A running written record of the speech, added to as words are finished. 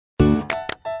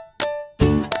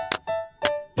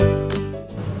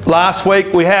Last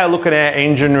week we had a look at our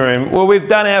engine room. Well, we've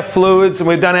done our fluids and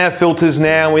we've done our filters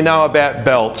now, and we know about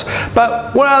belts.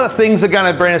 But what other things are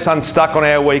going to bring us unstuck on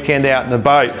our weekend out in the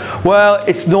boat? Well,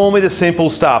 it's normally the simple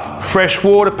stuff. Fresh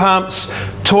water pumps,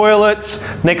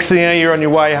 toilets, next thing you know you're on your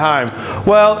way home.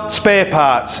 Well, spare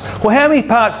parts. Well, how many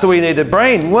parts do we need to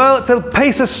bring? Well, it's a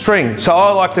piece of string, so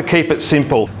I like to keep it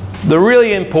simple. The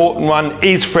really important one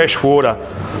is fresh water.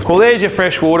 Well, there's your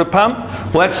fresh water pump.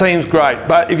 Well, that seems great,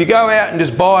 but if you go out and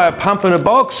just buy a pump in a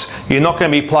box, you're not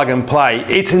going to be plug and play.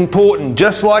 It's important,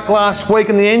 just like last week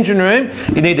in the engine room,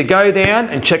 you need to go down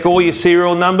and check all your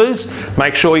serial numbers,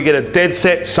 make sure you get a dead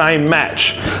set same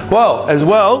match. Well, as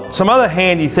well, some other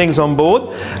handy things on board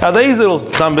are these little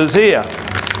numbers here.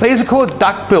 These are called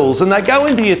duct bills, and they go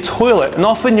into your toilet, and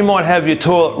often you might have your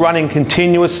toilet running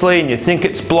continuously and you think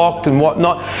it's blocked and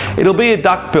whatnot. It'll be a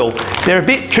duct bill. They're a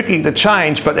bit tricky to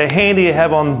change, but they're handy to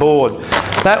have on board.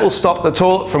 That will stop the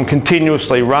toilet from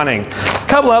continuously running. A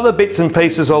couple other bits and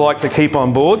pieces I like to keep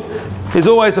on board is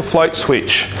always a float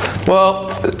switch. Well,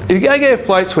 if you go get a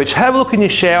float switch, have a look in your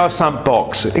shower sump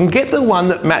box and get the one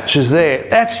that matches there.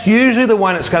 That's usually the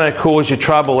one that's going to cause you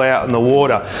trouble out in the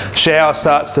water. Shower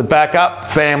starts to back up,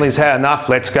 family's had enough,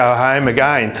 let's go home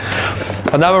again.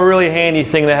 Another really handy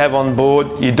thing to have on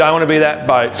board, you don't want to be that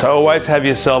boat, so always have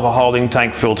yourself a holding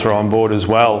tank filter on board as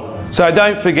well. So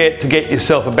don't forget to get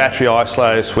yourself a battery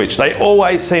isolator switch. They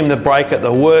always seem to break at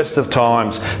the worst of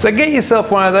times. So get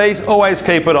yourself one of these, always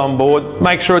keep it on board.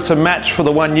 Make sure it's a match for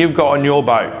the one you've got on your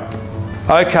boat.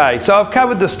 Okay, so I've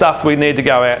covered the stuff we need to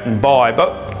go out and buy,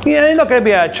 but you're not going to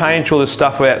be able to change all this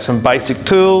stuff without some basic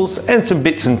tools and some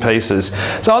bits and pieces.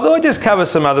 So I thought I'd just cover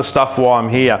some other stuff while I'm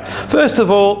here. First of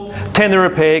all, tender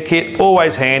repair kit,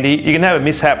 always handy. You can have a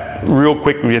mishap real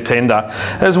quick with your tender.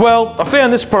 As well, I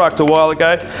found this product a while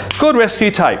ago, good rescue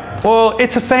tape. Well,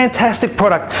 it's a fantastic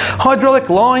product. Hydraulic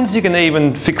lines you can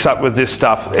even fix up with this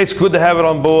stuff. It's good to have it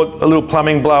on board, a little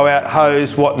plumbing blowout,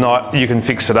 hose, whatnot, you can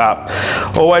fix it up.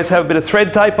 Always have a bit of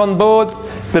thread tape on board,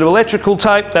 bit of electrical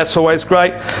tape, that's always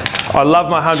great. I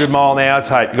love my 100-mile-an-hour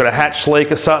tape. You've got a hatch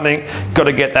leak or something, got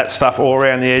to get that stuff all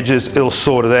around the edges, it'll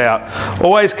sort it out.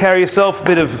 Always carry yourself a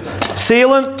bit of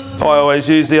sealant. I always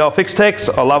use the old Fix-Tex,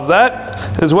 I love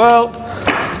that as well.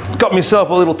 Got myself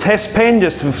a little test pen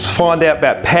just to find out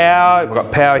about power, if I've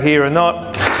got power here or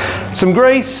not. Some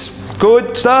grease,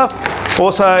 good stuff.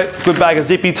 Also, good bag of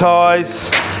zippy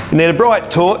ties. You need a bright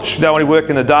torch, you don't want to work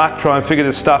in the dark, try and figure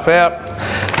this stuff out.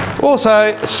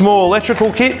 Also, a small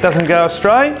electrical kit, doesn't go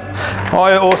astray.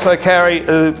 I also carry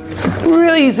a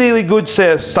really easily good set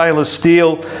of stainless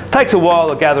steel. Takes a while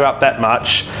to gather up that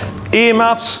much.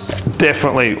 Earmuffs,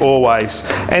 definitely, always.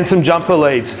 And some jumper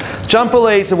leads. Jumper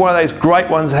leads are one of those great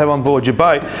ones to have on board your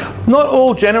boat. Not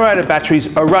all generator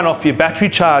batteries are run off your battery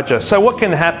charger. So what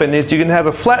can happen is you can have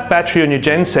a flat battery on your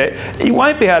gen set. You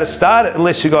won't be able to start it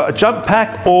unless you've got a jump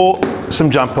pack or some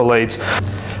jumper leads.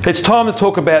 It's time to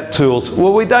talk about tools.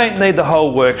 Well, we don't need the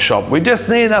whole workshop. We just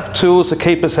need enough tools to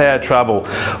keep us out of trouble.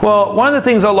 Well, one of the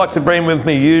things I like to bring with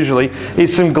me usually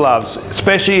is some gloves,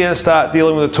 especially when you start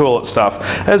dealing with the toilet stuff.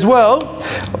 As well,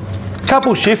 a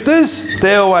couple shifters,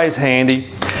 they're always handy.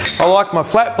 I like my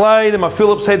flat blade and my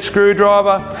Phillips head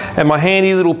screwdriver and my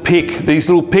handy little pick. These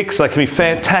little picks, they can be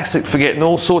fantastic for getting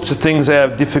all sorts of things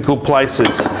out of difficult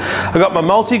places. I've got my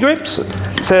multi-grips,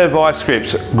 set of vice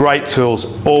grips, great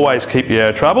tools, always keep you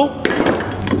out of trouble.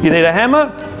 You need a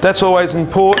hammer, that's always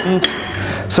important.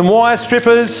 Some wire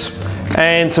strippers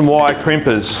and some wire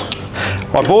crimpers.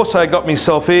 I've also got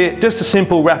myself here just a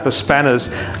simple wrap of spanners.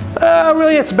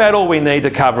 Really that's about all we need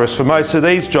to cover us for most of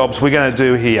these jobs we're going to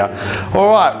do here.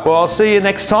 Alright, well I'll see you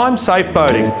next time. Safe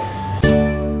boating.